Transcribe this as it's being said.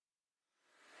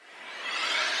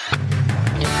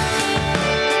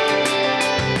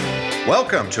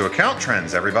Welcome to Account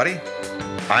Trends, everybody.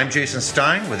 I'm Jason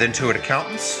Stein with Intuit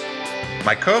Accountants.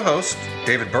 My co-host,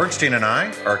 David Bergstein, and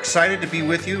I are excited to be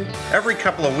with you every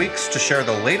couple of weeks to share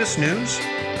the latest news,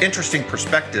 interesting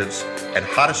perspectives, and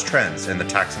hottest trends in the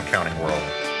tax and accounting world.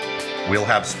 We'll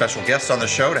have special guests on the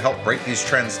show to help break these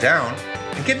trends down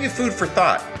and give you food for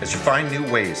thought as you find new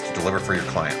ways to deliver for your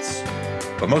clients.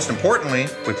 But most importantly,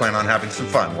 we plan on having some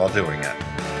fun while doing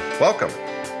it. Welcome.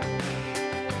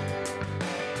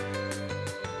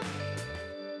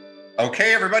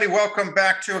 Okay, everybody, welcome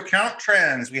back to Account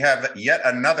Trends. We have yet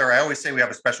another, I always say we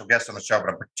have a special guest on the show, but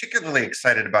I'm particularly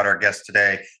excited about our guest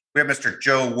today. We have Mr.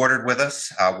 Joe Woodard with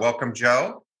us. Welcome,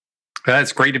 Joe.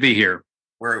 It's great to be here.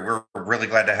 We're really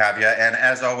glad to have you. And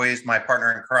as always, my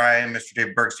partner in crime, Mr.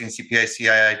 David Bergstein, CPA,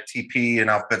 CIITP, and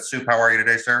Alphabet Soup. How are you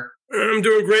today, sir? I'm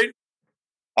doing great.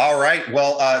 All right.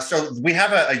 Well, so we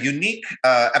have a unique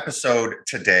episode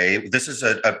today. This is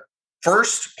a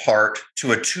first part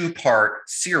to a two-part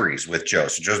series with Joe.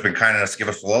 So Joe's been kind enough to give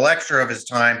us a little extra of his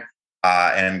time.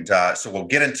 So we'll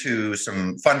get into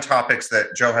some fun topics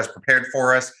that Joe has prepared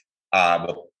for us.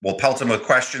 We'll pelt him with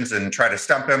questions and try to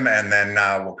stump him. And then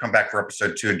we'll come back for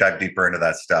episode 2 and dive deeper into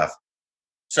that stuff.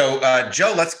 So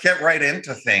Joe, let's get right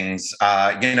into things.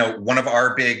 One of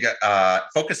our big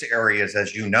focus areas,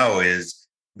 as you know, is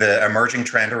the emerging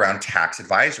trend around tax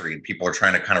advisory. And people are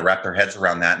trying to kind of wrap their heads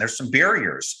around that. And there's some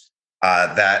barriers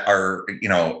that are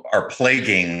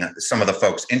plaguing some of the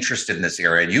folks interested in this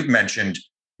area. And you've mentioned,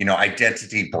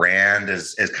 identity brand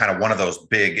is kind of one of those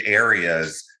big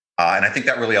areas. And I think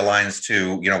that really aligns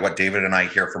to, what David and I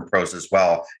hear from pros as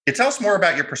well. Can you tell us more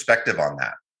about your perspective on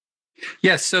that?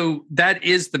 Yeah, so that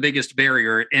is the biggest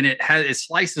barrier, and it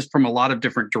slices from a lot of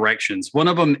different directions. One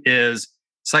of them is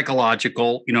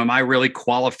psychological. Am I really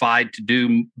qualified to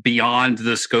do beyond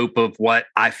the scope of what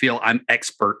I feel I'm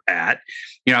expert at?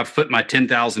 I've put my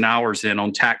 10,000 hours in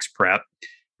on tax prep,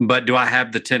 but do I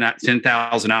have the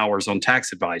 10,000 hours on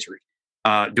tax advisory?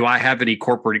 Do I have any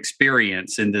corporate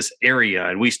experience in this area?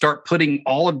 And we start putting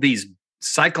all of these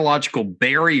psychological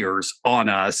barriers on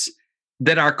us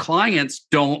that our clients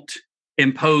don't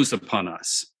impose upon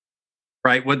us.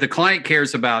 Right? What the client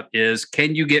cares about is,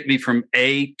 can you get me from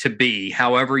A to B?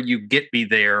 However you get me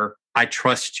there, I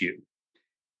trust you.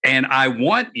 And I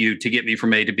want you to get me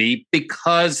from A to B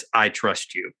because I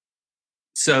trust you.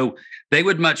 So they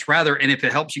would much rather, and if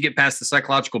it helps you get past the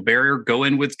psychological barrier, go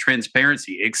in with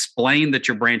transparency. Explain that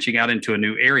you're branching out into a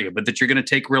new area, but that you're going to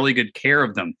take really good care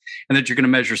of them and that you're going to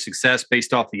measure success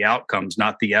based off the outcomes,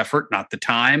 not the effort, not the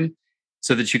time,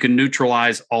 so that you can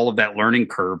neutralize all of that learning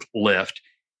curve lift.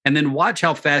 And then watch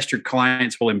how fast your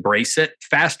clients will embrace it,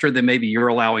 faster than maybe you're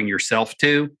allowing yourself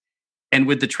to. And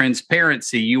with the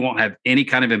transparency, you won't have any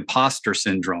kind of imposter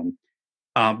syndrome.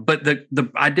 But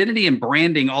the identity and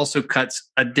branding also cuts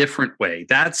a different way.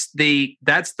 That's the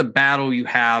battle you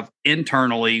have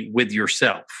internally with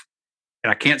yourself.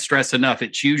 And I can't stress enough,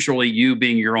 it's usually you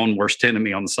being your own worst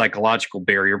enemy on the psychological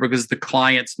barrier, because the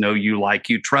clients know you, like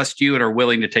you, trust you, and are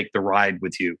willing to take the ride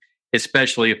with you,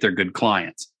 especially if they're good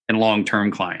clients and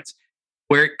long-term clients.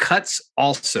 Where it cuts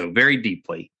also very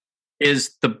deeply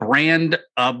is the brand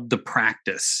of the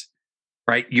practice,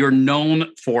 right? You're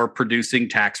known for producing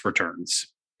tax returns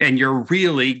and you're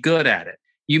really good at it.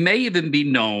 You may even be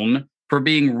known for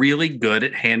being really good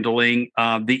at handling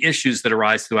the issues that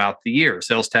arise throughout the year,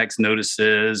 sales tax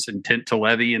notices, intent to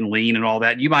levy and lien and all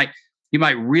that. You might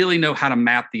really know how to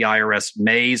map the IRS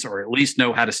maze, or at least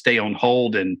know how to stay on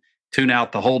hold and tune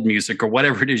out the hold music or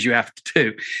whatever it is you have to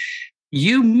do.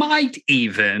 You might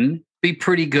even be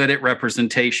pretty good at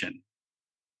representation,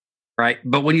 right?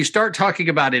 But when you start talking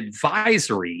about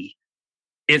advisory,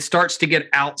 it starts to get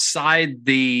outside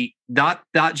the, not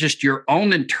just your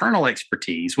own internal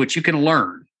expertise, which you can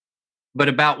learn, but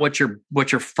about what your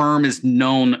firm is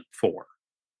known for.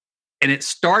 And it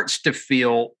starts to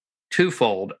feel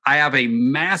twofold. I have a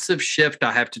massive shift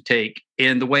I have to take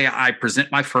in the way I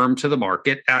present my firm to the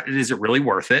market. Is it really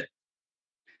worth it?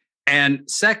 And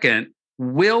second,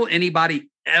 will anybody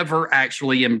ever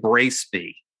actually embrace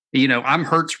me? I'm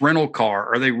Hertz Rental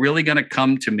Car. Are they really going to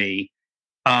come to me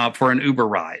for an Uber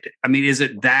ride? I mean, is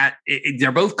it that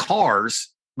they're both cars,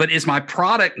 but is my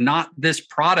product not this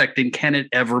product, and can it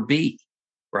ever be?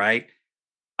 Right?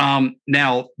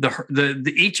 Now,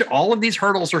 all of these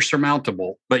hurdles are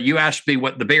surmountable, but you asked me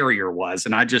what the barrier was,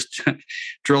 and I just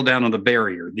drilled down on the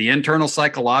barrier. The internal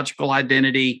psychological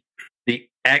identity, the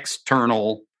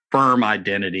external firm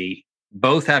identity,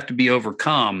 both have to be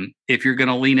overcome if you're going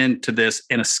to lean into this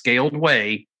in a scaled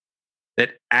way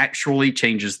that actually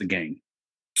changes the game.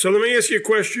 So let me ask you a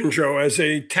question, Joe. As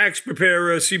a tax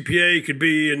preparer, CPA, could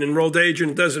be an enrolled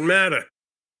agent, doesn't matter.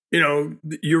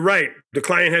 you're right. The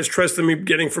client has trust in me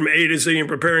getting from A to Z and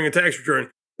preparing a tax return.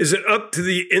 Is it up to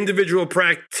the individual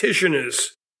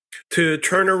practitioners to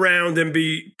turn around and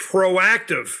be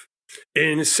proactive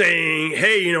in saying,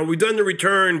 hey, we've done the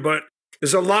return, but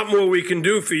there's a lot more we can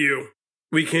do for you.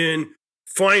 We can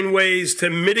find ways to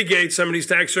mitigate some of these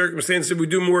tax circumstances if we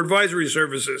do more advisory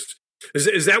services.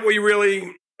 Is that what you're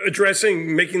really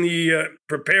addressing, making the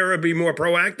preparer be more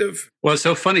proactive? Well, it's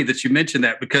so funny that you mentioned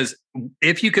that, because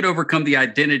if you could overcome the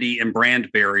identity and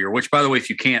brand barrier, which, by the way, if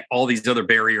you can't, all these other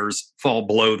barriers fall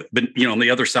below, but on the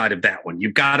other side of that one,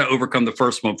 you've got to overcome the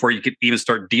first one before you can even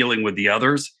start dealing with the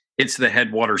others. It's the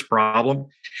headwaters problem.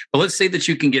 But let's say that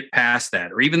you can get past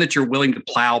that, or even that you're willing to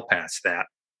plow past that.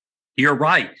 You're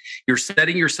right. You're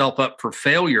setting yourself up for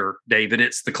failure, David.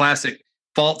 It's the classic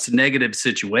false negative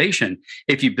situation.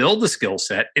 If you build the skill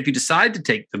set, if you decide to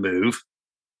take the move,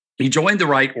 you join the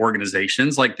right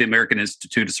organizations like the American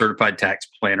Institute of Certified Tax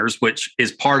Planners, which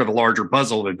is part of a larger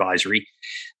puzzle of advisory.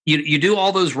 You do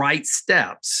all those right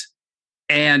steps,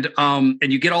 and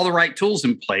you get all the right tools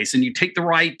in place, and you take the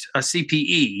right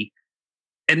CPE,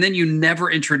 and then you never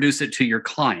introduce it to your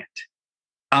client.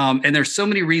 And there's so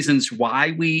many reasons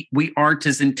why we aren't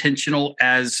as intentional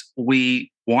as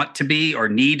we want to be or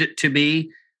need to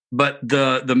be. But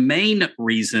the main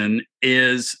reason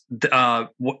is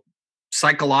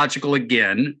psychological,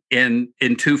 again,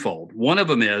 in twofold. One of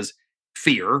them is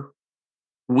fear.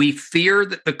 We fear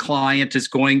that the client is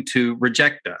going to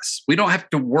reject us. We don't have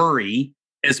to worry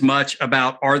as much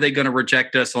about, are they going to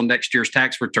reject us on next year's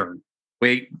tax return?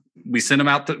 We send them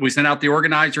out. We send out the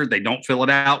organizer. They don't fill it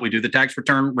out. We do the tax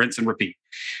return, rinse and repeat.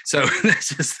 So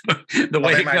that's just the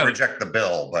way it goes. They might reject the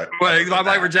bill, but I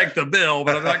might reject the bill,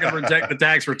 but I'm not going to reject the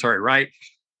tax return, right?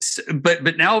 So,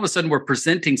 but now all of a sudden we're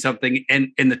presenting something,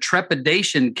 and the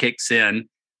trepidation kicks in,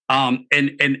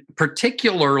 and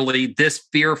particularly this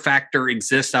fear factor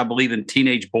exists, I believe, in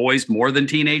teenage boys more than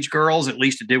teenage girls. At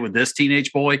least it did with this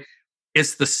teenage boy.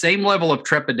 It's the same level of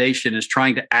trepidation as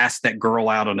trying to ask that girl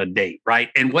out on a date, right?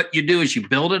 And what you do is you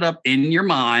build it up in your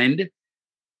mind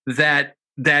that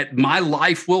my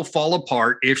life will fall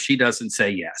apart if she doesn't say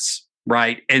yes,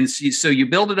 right? And so you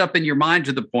build it up in your mind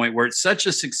to the point where it's such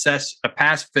a success, a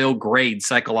pass-fail grade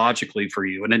psychologically for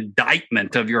you, an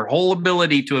indictment of your whole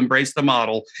ability to embrace the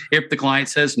model if the client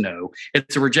says no.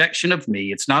 It's a rejection of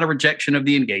me. It's not a rejection of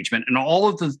the engagement. And all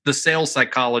of the sales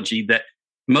psychology that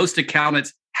most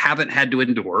accountants haven't had to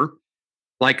endure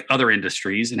like other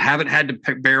industries, and haven't had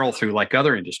to barrel through like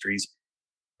other industries,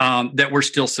 that we're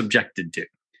still subjected to.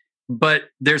 But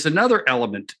there's another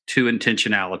element to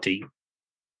intentionality,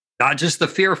 not just the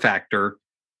fear factor.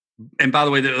 And by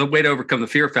the way, the way to overcome the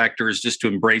fear factor is just to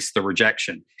embrace the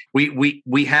rejection.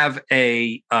 We have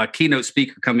a keynote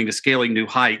speaker coming to Scaling New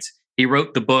Heights. He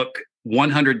wrote the book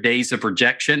 100 Days of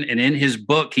Rejection. And in his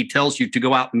book, he tells you to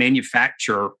go out and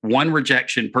manufacture one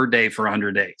rejection per day for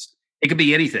 100 days. It could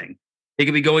be anything. It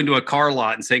could be going to a car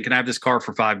lot and saying, can I have this car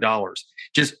for $5?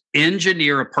 Just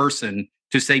engineer a person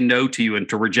to say no to you and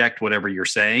to reject whatever you're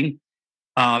saying,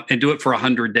 and do it for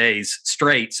 100 days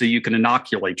straight so you can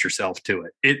inoculate yourself to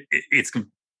it.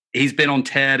 He's been on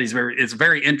TED. It's a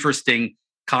very interesting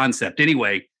concept.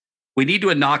 Anyway, we need to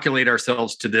inoculate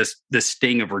ourselves to this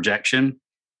sting of rejection.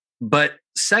 But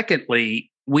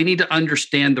secondly, we need to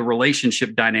understand the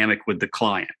relationship dynamic with the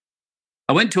client.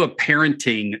 I went to a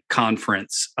parenting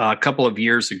conference a couple of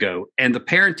years ago, and the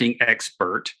parenting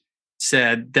expert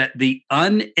said that the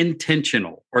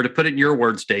unintentional, or to put it in your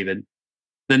words, David,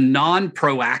 the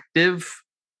non-proactive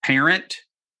parent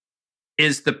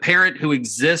is the parent who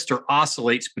exists or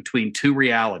oscillates between two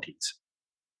realities.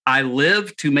 I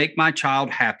live to make my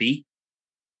child happy,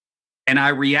 and I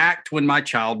react when my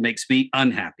child makes me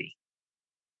unhappy.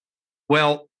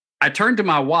 Well, I turned to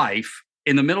my wife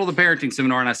in the middle of the parenting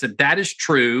seminar and I said, that is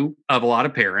true of a lot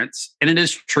of parents, and it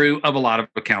is true of a lot of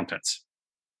accountants,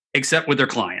 except with their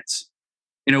clients.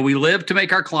 We live to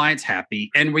make our clients happy,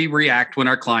 and we react when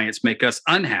our clients make us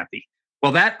unhappy.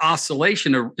 Well, that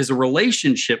oscillation is a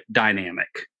relationship dynamic.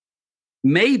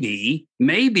 Maybe,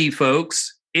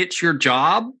 folks, it's your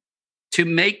job to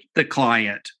make the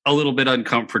client a little bit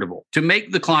uncomfortable, to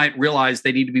make the client realize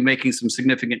they need to be making some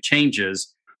significant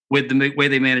changes with the way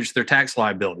they manage their tax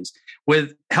liabilities,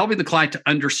 with helping the client to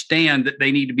understand that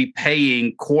they need to be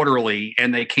paying quarterly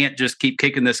and they can't just keep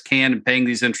kicking this can and paying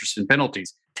these interest and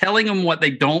penalties. Telling them what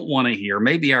they don't want to hear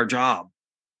may be our job.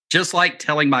 Just like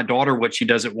telling my daughter what she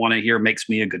doesn't want to hear makes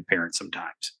me a good parent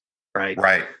sometimes, right?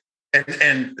 Right.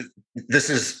 And this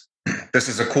is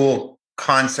a cool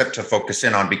concept to focus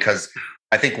in on, because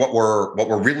I think what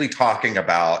we're really talking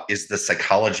about is the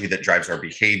psychology that drives our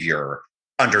behavior.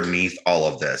 underneath all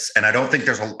of this. And I don't think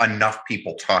there's enough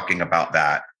people talking about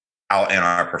that out in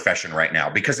our profession right now,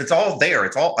 because it's all there.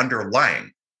 It's all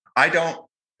underlying. I don't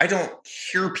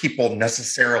hear people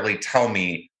necessarily tell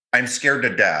me I'm scared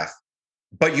to death,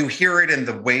 but you hear it in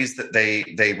the ways that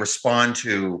they respond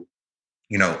to,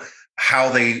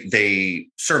 how they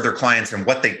serve their clients and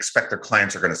what they expect their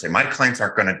clients are going to say. My clients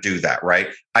aren't going to do that, right?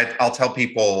 I'll tell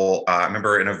people, I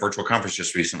remember in a virtual conference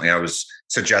just recently, I was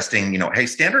suggesting, hey,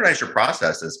 standardize your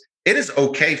processes. It is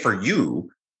okay for you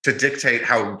to dictate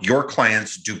how your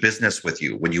clients do business with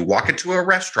you. When you walk into a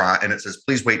restaurant and it says,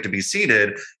 please wait to be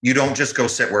seated, you don't just go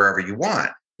sit wherever you want.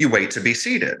 You wait to be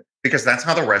seated, because that's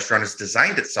how the restaurant has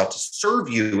designed itself to serve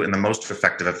you in the most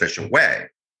effective, efficient way.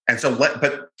 And so,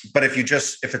 but if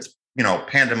it's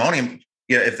pandemonium,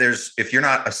 if you're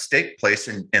not a steak place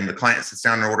and the client sits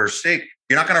down and orders steak,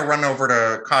 you're not going to run over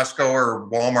to Costco or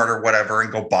Walmart or whatever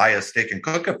and go buy a steak and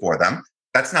cook it for them.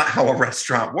 That's not how a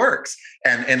restaurant works.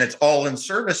 And it's all in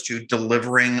service to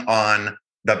delivering on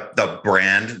the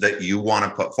brand that you want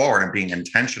to put forward and being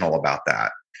intentional about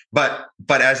that. But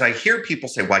as I hear people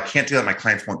say, well, I can't do that, my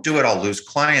clients won't do it, I'll lose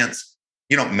clients,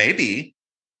 maybe,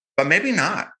 but maybe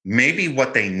not. Maybe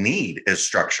what they need is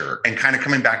structure. And kind of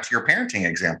coming back to your parenting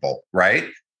example, right?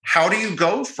 How do you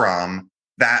go from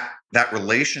that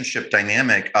relationship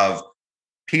dynamic of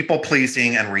people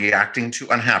pleasing and reacting to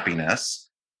unhappiness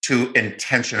to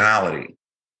intentionality?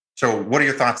 So what are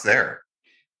your thoughts there?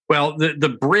 Well,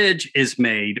 the bridge is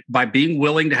made by being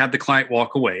willing to have the client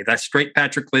walk away. That's straight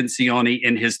Patrick Lencioni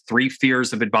in his 3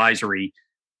 Fears of Advisory.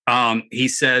 He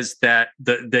says that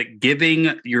that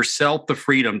giving yourself the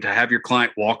freedom to have your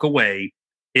client walk away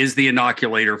is the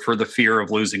inoculator for the fear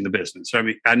of losing the business. I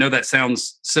mean, I know that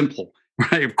sounds simple,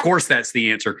 right? Of course, that's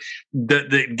the answer.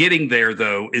 The getting there,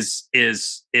 though, is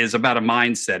about a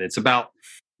mindset. It's about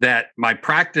that my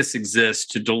practice exists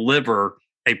to deliver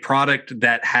a product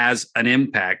that has an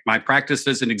impact. My practice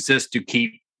doesn't exist to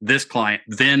keep this client,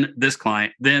 then this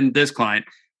client, then this client,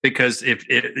 because if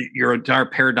your entire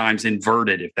paradigm's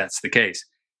inverted, if that's the case.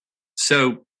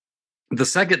 So the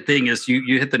second thing is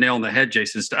you hit the nail on the head,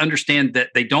 Jason, is to understand that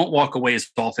they don't walk away as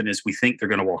often as we think they're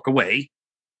going to walk away,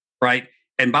 right?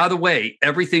 And by the way,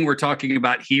 everything we're talking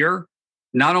about here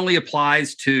not only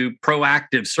applies to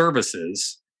proactive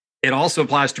services, it also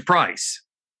applies to price.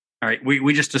 All right.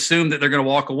 We just assume that they're going to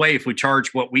walk away if we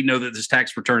charge what we know that this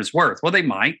tax return is worth. Well, they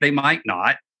might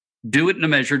not. Do it in a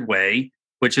measured way,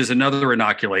 which is another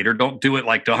inoculator. Don't do it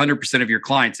like to 100% of your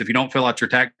clients. If you don't fill out your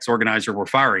tax organizer, we're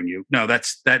firing you. No,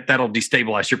 that'll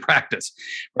destabilize your practice,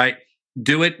 right?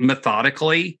 Do it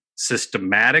methodically,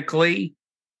 systematically,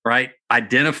 right?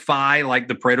 Identify, like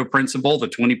the Pareto principle, the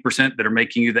 20% that are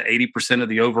making you the 80% of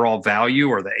the overall value,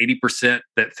 or the 80%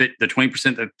 that fit the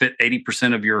 20% that fit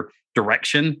 80% of your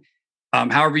direction.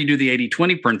 However you do the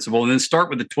 80-20 principle, and then start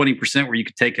with the 20% where you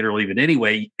could take it or leave it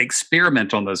anyway.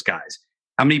 Experiment on those guys.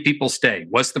 How many people stay?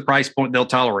 What's the price point they'll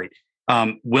tolerate?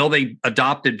 Will they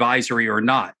adopt advisory or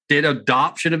not? Did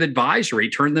adoption of advisory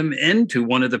turn them into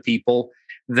one of the people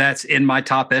that's in my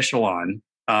top echelon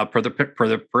per the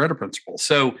Pareto principle?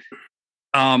 So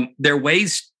there are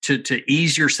ways to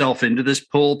ease yourself into this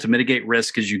pool, to mitigate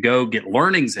risk as you go, get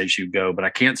learnings as you go. But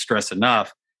I can't stress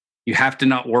enough, you have to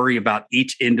not worry about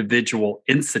each individual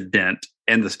incident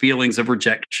and the feelings of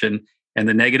rejection and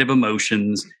the negative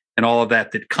emotions and all of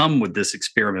that come with this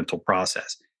experimental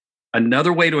process.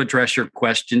 Another way to address your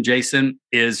question, Jason,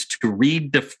 is to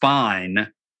redefine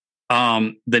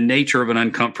the nature of an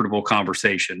uncomfortable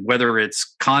conversation, whether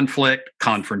it's conflict,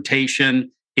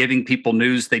 confrontation, giving people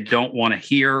news they don't want to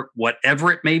hear,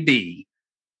 whatever it may be.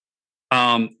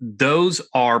 Those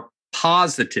are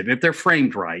positive if they're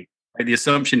framed right. The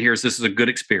assumption here is this is a good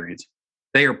experience.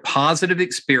 They are positive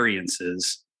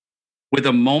experiences with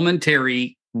a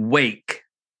momentary wake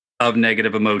of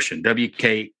negative emotion,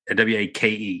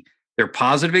 W-A-K-E. They're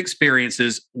positive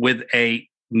experiences with a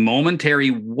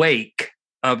momentary wake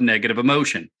of negative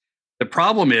emotion. The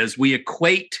problem is we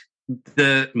equate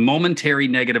the momentary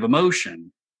negative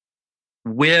emotion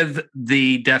with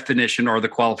the definition or the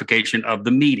qualification of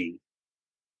the meeting.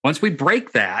 Once we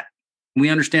break that, we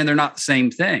understand they're not the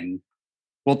same thing.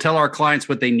 We'll tell our clients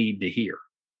what they need to hear.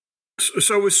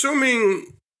 So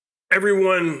assuming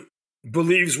everyone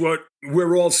believes what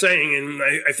we're all saying, and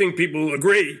I think people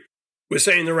agree we're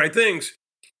saying the right things,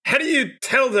 how do you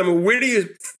tell them, or where do you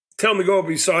tell them to go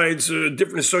besides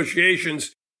different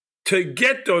associations to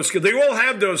get those skills? They all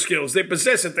have those skills. They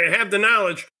possess it. They have the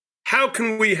knowledge. How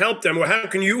can we help them, or how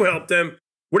can you help them?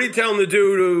 What do you tell them to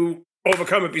do to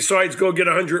overcome it besides go get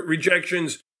 100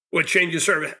 rejections or change your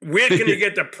service? Where can you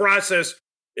get the process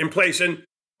in place? And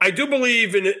I do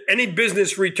believe in any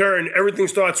business return, everything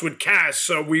starts with CAS.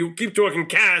 So we keep talking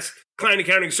CAS, client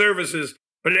accounting services,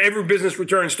 but every business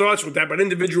return starts with that, but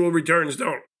individual returns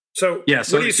don't. So yeah,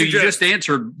 so, what do you so you suggest?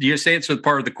 you just answered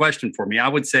part of the question for me. I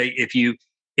would say if you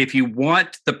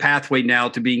want the pathway now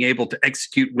to being able to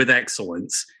execute with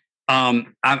excellence,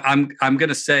 I'm going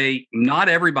to say not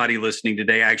everybody listening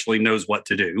today actually knows what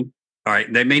to do. All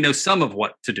right, they may know some of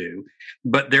what to do,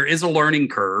 but there is a learning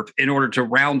curve in order to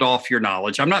round off your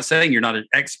knowledge. I'm not saying you're not an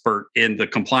expert in the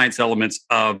compliance elements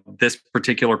of this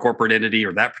particular corporate entity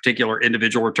or that particular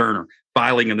individual return or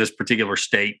filing in this particular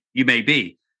state. You may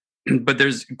be, but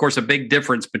there's, of course, a big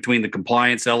difference between the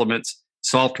compliance elements,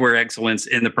 software excellence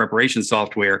in the preparation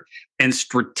software, and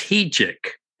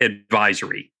strategic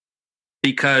advisory.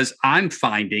 Because I'm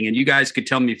finding, and you guys could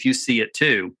tell me if you see it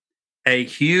too, a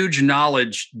huge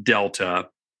knowledge delta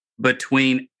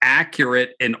between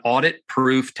accurate and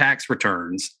audit-proof tax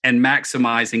returns and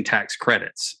maximizing tax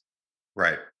credits.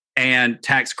 Right. And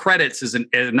tax credits is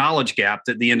a knowledge gap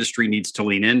that the industry needs to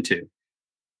lean into.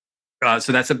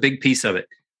 So that's a big piece of it.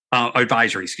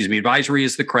 Advisory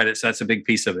is the credits. That's a big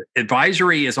piece of it.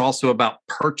 Advisory is also about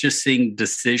purchasing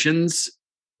decisions,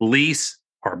 lease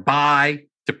or buy,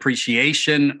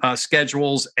 depreciation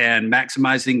schedules, and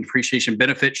maximizing depreciation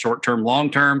benefit, short-term,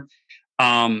 long-term,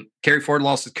 carry forward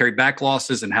losses, carry back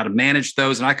losses, and how to manage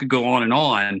those. And I could go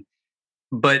on,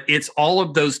 but it's all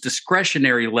of those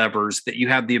discretionary levers that you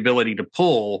have the ability to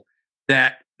pull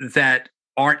that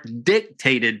aren't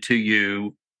dictated to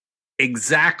you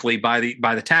exactly by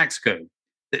the tax code,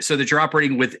 so that you're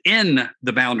operating within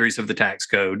the boundaries of the tax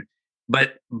code,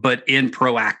 but in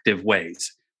proactive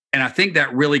ways. And I think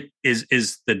that really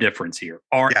is the difference here.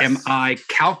 Am I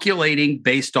calculating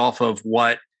based off of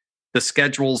what the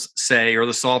schedules say or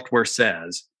the software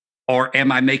says, or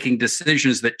am I making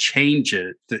decisions that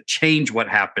change what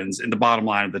happens in the bottom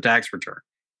line of the tax return?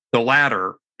 The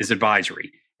latter is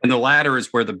advisory, and the latter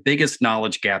is where the biggest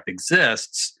knowledge gap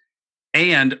exists.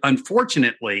 And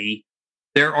unfortunately,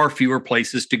 there are fewer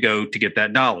places to go to get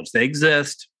that knowledge. They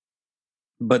exist,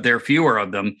 but there are fewer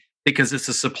of them because it's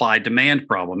a supply-demand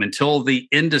problem. Until the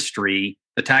industry,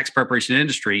 the tax preparation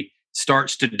industry,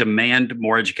 starts to demand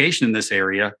more education in this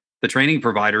area, the training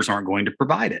providers aren't going to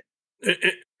provide it.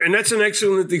 And that's an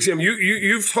excellent example.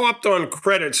 You've hopped on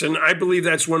credits, and I believe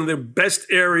that's one of the best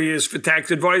areas for tax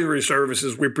advisory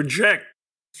services. We project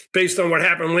based on what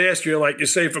happened last year, like you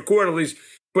say, for quarterlies.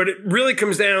 But it really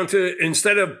comes down to,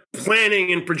 instead of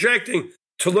planning and projecting,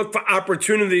 to look for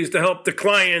opportunities to help the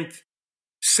client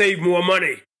save more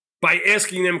money by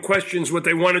asking them questions, what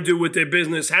they want to do with their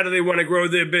business, how do they want to grow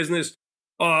their business.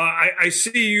 I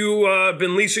see you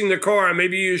been leasing the car.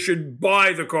 Maybe you should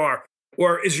buy the car.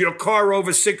 Or is your car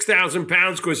over 6,000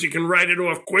 pounds because you can write it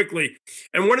off quickly?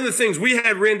 And one of the things, we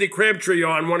had Randy Crabtree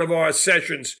on one of our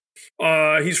sessions.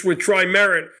 He's with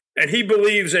Tri-Merit, and he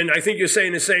believes, and I think you're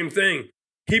saying the same thing,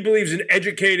 he believes in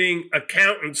educating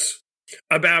accountants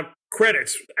about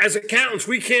credits. As accountants,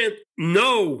 we can't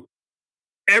know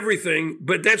everything,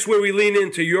 but that's where we lean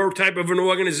into your type of an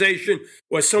organization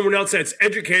or someone else that's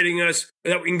educating us,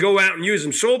 that we can go out and use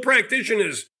them. Sole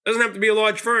practitioners, doesn't have to be a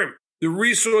large firm. The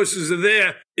resources are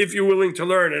there if you're willing to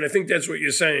learn. And I think that's what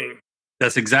you're saying.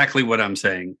 That's exactly what I'm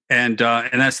saying. And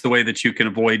that's the way that you can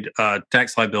avoid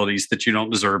tax liabilities that you don't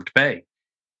deserve to pay.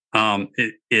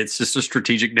 It's just a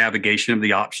strategic navigation of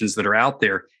the options that are out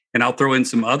there. And I'll throw in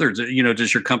some others.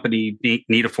 Does your company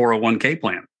need a 401k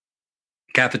plan?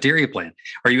 Cafeteria plan?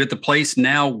 Are you at the place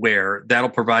now where that'll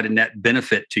provide a net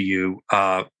benefit to you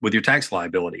with your tax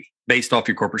liability based off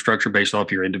your corporate structure, based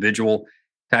off your individual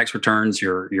tax returns,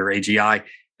 your AGI?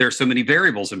 There are so many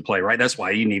variables in play, right? That's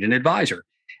why you need an advisor.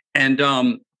 And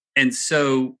then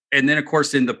of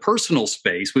course, in the personal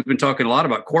space, we've been talking a lot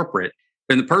about corporate.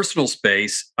 But in the personal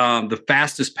space, the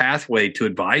fastest pathway to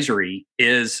advisory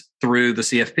is through the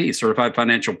CFP, Certified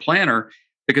Financial Planner,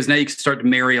 because now you can start to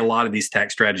marry a lot of these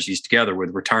tax strategies together with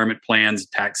retirement plans,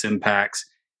 tax impacts,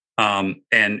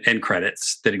 and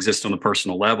credits that exist on the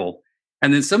personal level.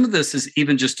 And then some of this is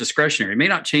even just discretionary. It may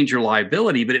not change your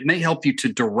liability, but it may help you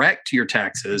to direct your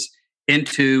taxes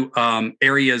into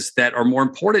areas that are more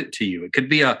important to you. It could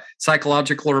be a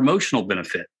psychological or emotional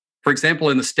benefit. For example,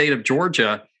 in the state of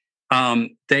Georgia,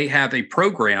 they have a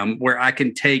program where I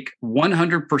can take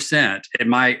 100% at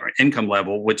my income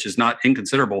level, which is not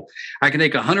inconsiderable. I can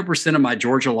take 100% of my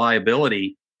Georgia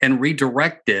liability and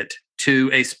redirect it to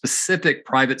a specific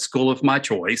private school of my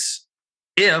choice.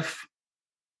 If,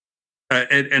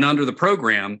 and under the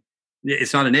program,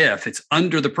 it's not an if, it's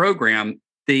under the program,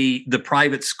 the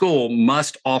private school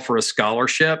must offer a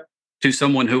scholarship to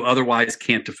someone who otherwise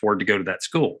can't afford to go to that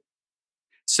school.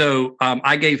 So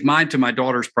I gave mine to my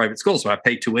daughter's private school. So I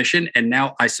pay tuition, and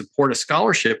now I support a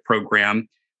scholarship program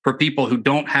for people who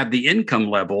don't have the income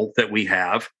level that we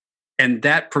have. And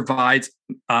that provides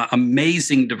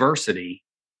amazing diversity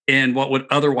in what would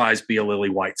otherwise be a lily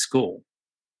white school.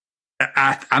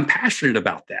 I'm passionate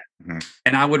about that. Mm-hmm.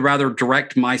 And I would rather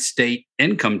direct my state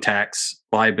income tax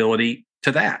liability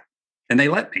to that. And they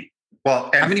let me.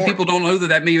 Well, how many people don't know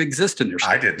that may exist in their state?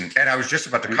 I didn't. And I was just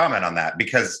about to comment on that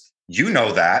because you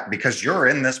know that because you're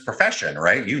in this profession,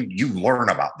 right? You learn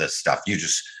about this stuff. You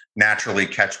just naturally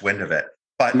catch wind of it.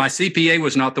 But my CPA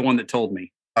was not the one that told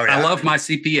me. Oh, yeah? I love my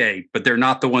CPA, but they're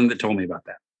not the one that told me about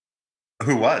that.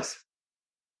 Who was?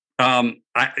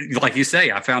 Like you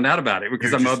say, I found out about it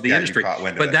because I'm of the industry.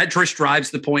 But that just drives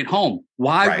the point home.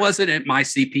 Why wasn't it my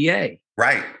CPA?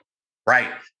 Right.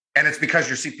 And it's because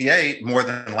your CPA, more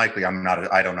than likely,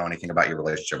 I don't know anything about your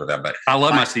relationship with them, but I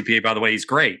love my CPA, by the way. He's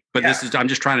great. But I'm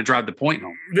just trying to drive the point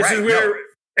home. This is where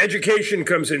education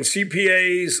comes in.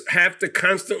 CPAs have to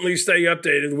constantly stay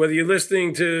updated, whether you're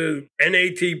listening to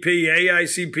NATP,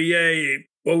 AICPA,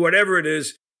 or whatever it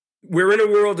is. We're in a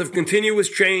world of continuous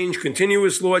change,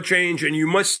 continuous law change, and you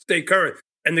must stay current.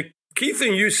 And the key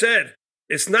thing you said,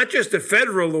 it's not just the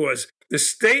federal laws. The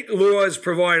state laws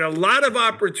provide a lot of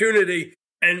opportunity,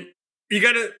 and you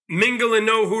got to mingle and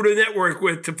know who to network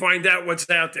with to find out what's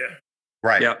out there.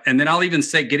 Right. Yeah. And then I'll even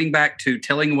say, getting back to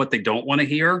telling what they don't want to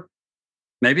hear,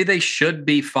 maybe they should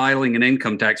be filing an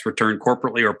income tax return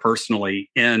corporately or personally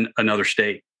in another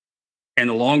state. And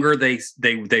the longer they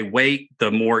wait,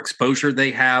 the more exposure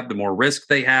they have, the more risk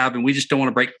they have. And we just don't want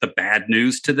to break the bad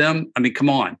news to them. I mean, come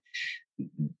on.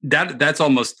 That's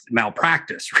almost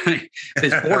malpractice, right?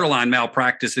 It's borderline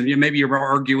malpractice. And maybe you're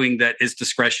arguing that it's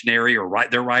discretionary or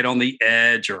they're right on the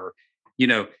edge or,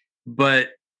 but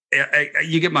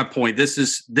you get my point. This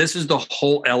is the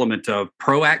whole element of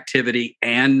proactivity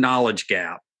and knowledge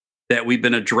gap that we've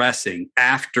been addressing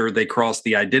after they cross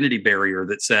the identity barrier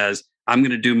that says, I'm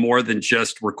going to do more than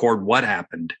just record what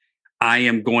happened. I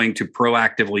am going to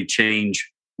proactively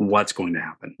change what's going to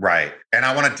happen. Right. And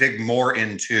I want to dig more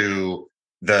into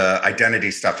the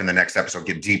identity stuff in the next episode,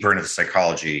 get deeper into the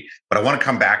psychology. But I want to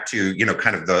come back to,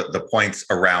 kind of the points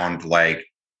around like,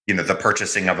 the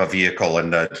purchasing of a vehicle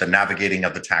and the navigating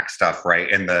of the tax stuff,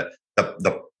 right? And the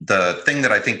thing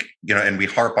that I think, and we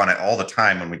harp on it all the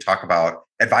time when we talk about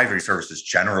advisory services,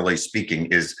 generally speaking,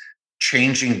 is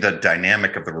changing the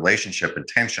dynamic of the relationship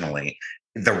intentionally.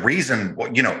 The reason,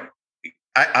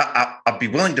 I'll be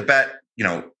willing to bet,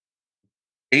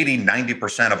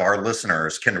 80-90% of our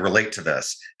listeners can relate to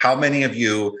this. How many of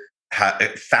you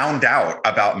found out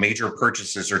about major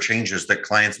purchases or changes that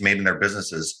clients made in their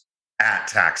businesses at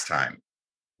tax time,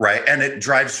 right? And it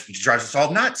drives us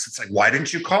all nuts. It's like, why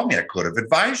didn't you call me? I could have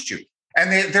advised you.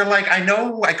 And they're like, I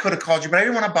know I could have called you, but I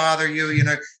didn't want to bother you,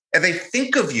 And they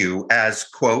think of you as,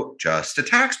 quote, just a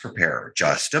tax preparer,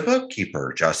 just a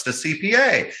bookkeeper, just a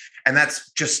CPA. And that's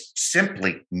just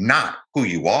simply not who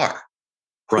you are.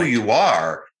 Right. Who you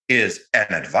are is an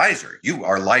advisor. You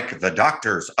are like the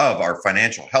doctors of our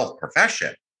financial health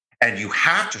profession. And you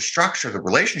have to structure the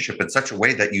relationship in such a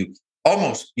way that you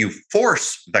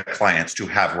force the clients to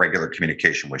have regular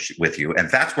communication with you. And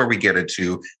that's where we get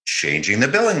into changing the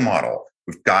billing model.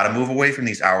 We've got to move away from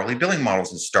these hourly billing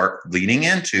models and start leaning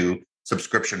into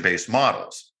subscription-based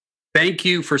models. Thank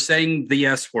you for saying the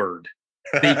S word,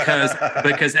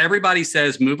 because everybody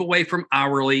says move away from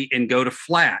hourly and go to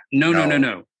flat.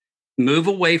 No. Move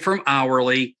away from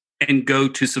hourly and go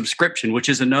to subscription, which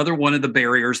is another one of the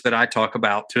barriers that I talk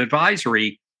about to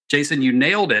advisory. Jason, you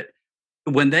nailed it.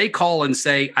 When they call and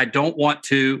say, I don't want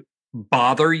to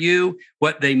bother you,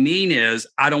 what they mean is,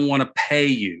 I don't want to pay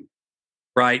you,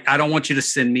 right? I don't want you to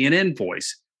send me an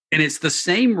invoice. And it's the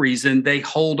same reason they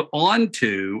hold on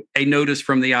to a notice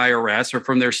from the IRS or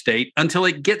from their state until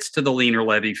it gets to the lien or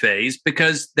levy phase,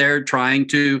 because they're trying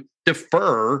to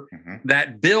defer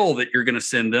that bill that you're going to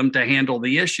send them to handle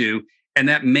the issue. And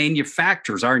that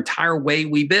manufactures our entire way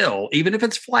we bill, even if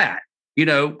it's flat,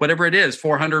 whatever it is,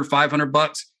 $400,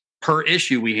 $500 per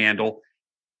issue we handle.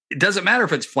 It doesn't matter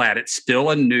if it's flat, it's still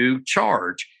a new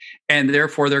charge. And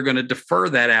therefore, they're going to defer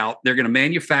that out. They're going to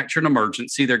manufacture an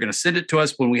emergency. They're going to send it to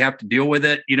us when we have to deal with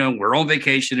it. We're on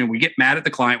vacation and we get mad at the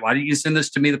client. Why didn't you send this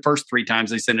to me the first 3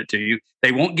 times they send it to you?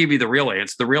 They won't give you the real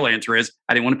answer. The real answer is,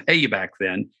 I didn't want to pay you back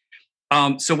then.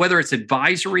 So whether it's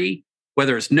advisory,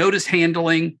 whether it's notice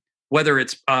handling, whether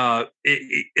it's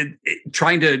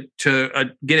trying to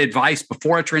get advice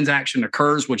before a transaction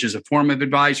occurs, which is a form of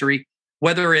advisory,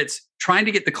 whether it's trying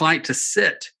to get the client to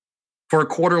sit for a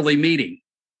quarterly meeting,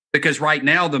 because right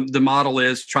now the model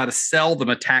is try to sell them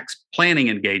a tax planning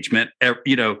engagement,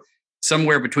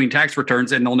 somewhere between tax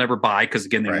returns, and they'll never buy because,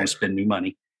 again, they want to spend new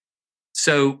money.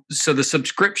 So the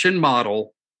subscription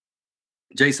model,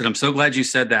 Jason, I'm so glad you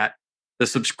said that. The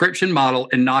subscription model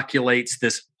inoculates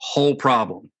this whole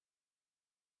problem.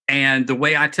 And the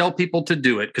way I tell people to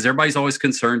do it, because everybody's always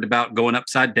concerned about going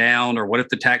upside down, or what if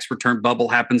the tax return bubble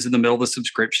happens in the middle of the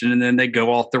subscription and then they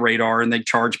go off the radar and they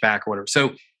charge back or whatever.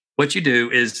 So what you do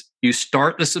is you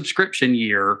start the subscription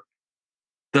year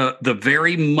the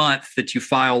very month that you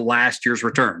file last year's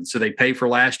return. So they pay for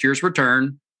last year's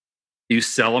return. You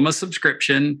sell them a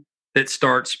subscription that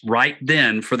starts right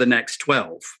then for the next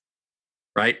 12,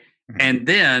 right? Mm-hmm. And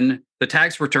then the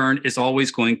tax return is always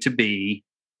going to be,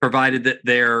 provided that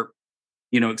their,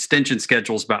 extension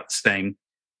schedule is about the same.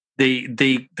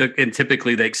 And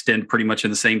typically they extend pretty much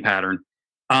in the same pattern.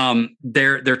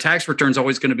 Their tax return is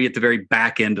always going to be at the very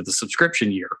back end of the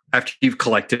subscription year after you've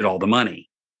collected all the money.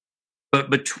 But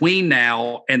between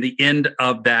now and the end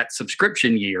of that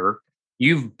subscription year,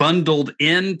 you've bundled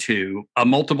into a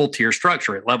multiple tier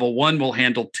structure. At level 1, we'll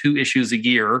handle 2 issues a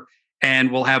year, and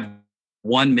we'll have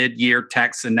 1 mid-year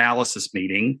tax analysis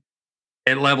meeting.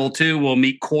 At level 2, we'll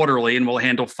meet quarterly and we'll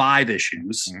handle 5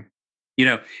 issues,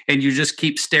 and you just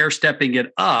keep stair-stepping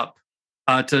it up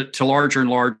to larger and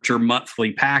larger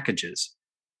monthly packages.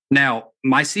 Now,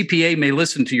 my CPA may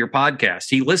listen to your podcast.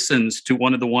 He listens to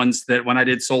one of the ones that when I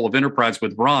did Soul of Enterprise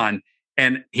with Ron,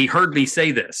 and he heard me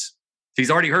say this. He's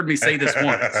already heard me say this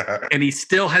once, and he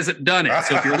still hasn't done it.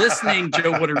 So if you're listening,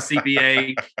 Joe Woodard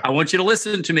CPA, I want you to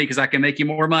listen to me because I can make you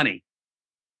more money.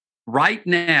 Right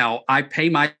now, I pay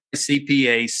my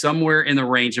CPA somewhere in the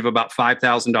range of about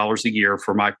 $5,000 a year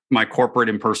for my corporate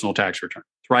and personal tax return.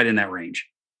 It's right in that range.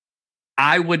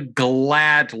 I would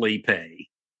gladly pay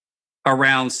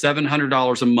around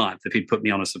 $700 a month if he'd put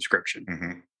me on a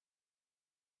subscription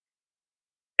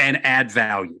and add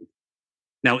value.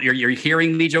 Now, you're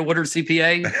hearing me, Joe Woodard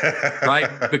CPA,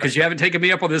 right? Because you haven't taken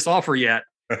me up on this offer yet.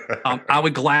 I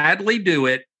would gladly do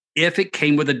it if it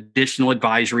came with additional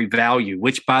advisory value,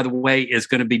 which, by the way, is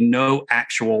going to be no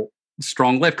actual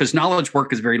strong lift, because knowledge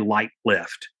work is very light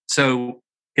lift. So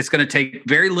it's going to take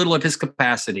very little of his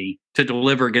capacity to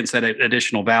deliver against that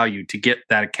additional value to get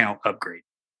that account upgrade.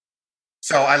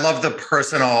 So I love the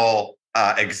personal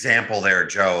example there,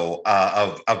 Joe,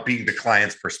 of being the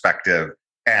client's perspective.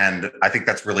 And I think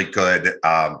that's really good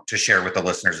to share with the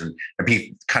listeners and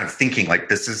be kind of thinking like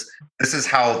this is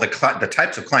how the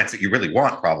types of clients that you really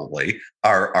want probably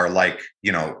are like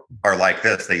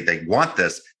this. They want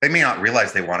this. They may not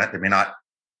realize they want it. They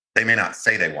may not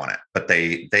say they want it, but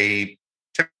they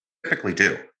typically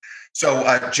do.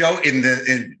 So Joe,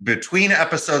 in between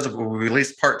episodes, we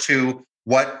released part 2.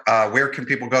 Where can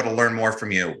people go to learn more from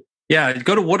you? Yeah,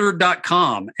 go to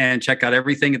woodard.com and check out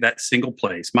everything at that single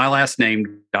place,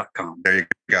 mylastname.com. There you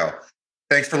go.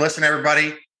 Thanks for listening,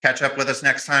 everybody. Catch up with us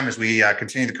next time as we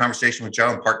continue the conversation with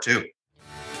Joe in part 2.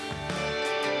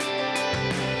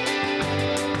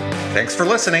 Thanks for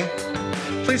listening.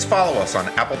 Please follow us on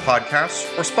Apple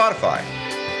Podcasts or Spotify.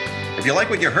 If you like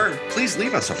what you heard, please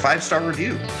leave us a 5-star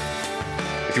review.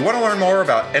 If you want to learn more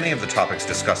about any of the topics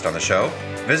discussed on the show,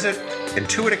 visit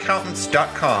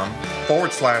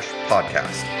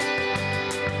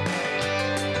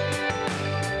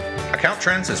intuitaccountants.com/podcast. Account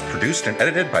Trends is produced and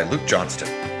edited by Luke Johnston.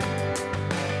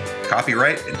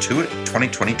 Copyright Intuit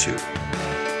 2022.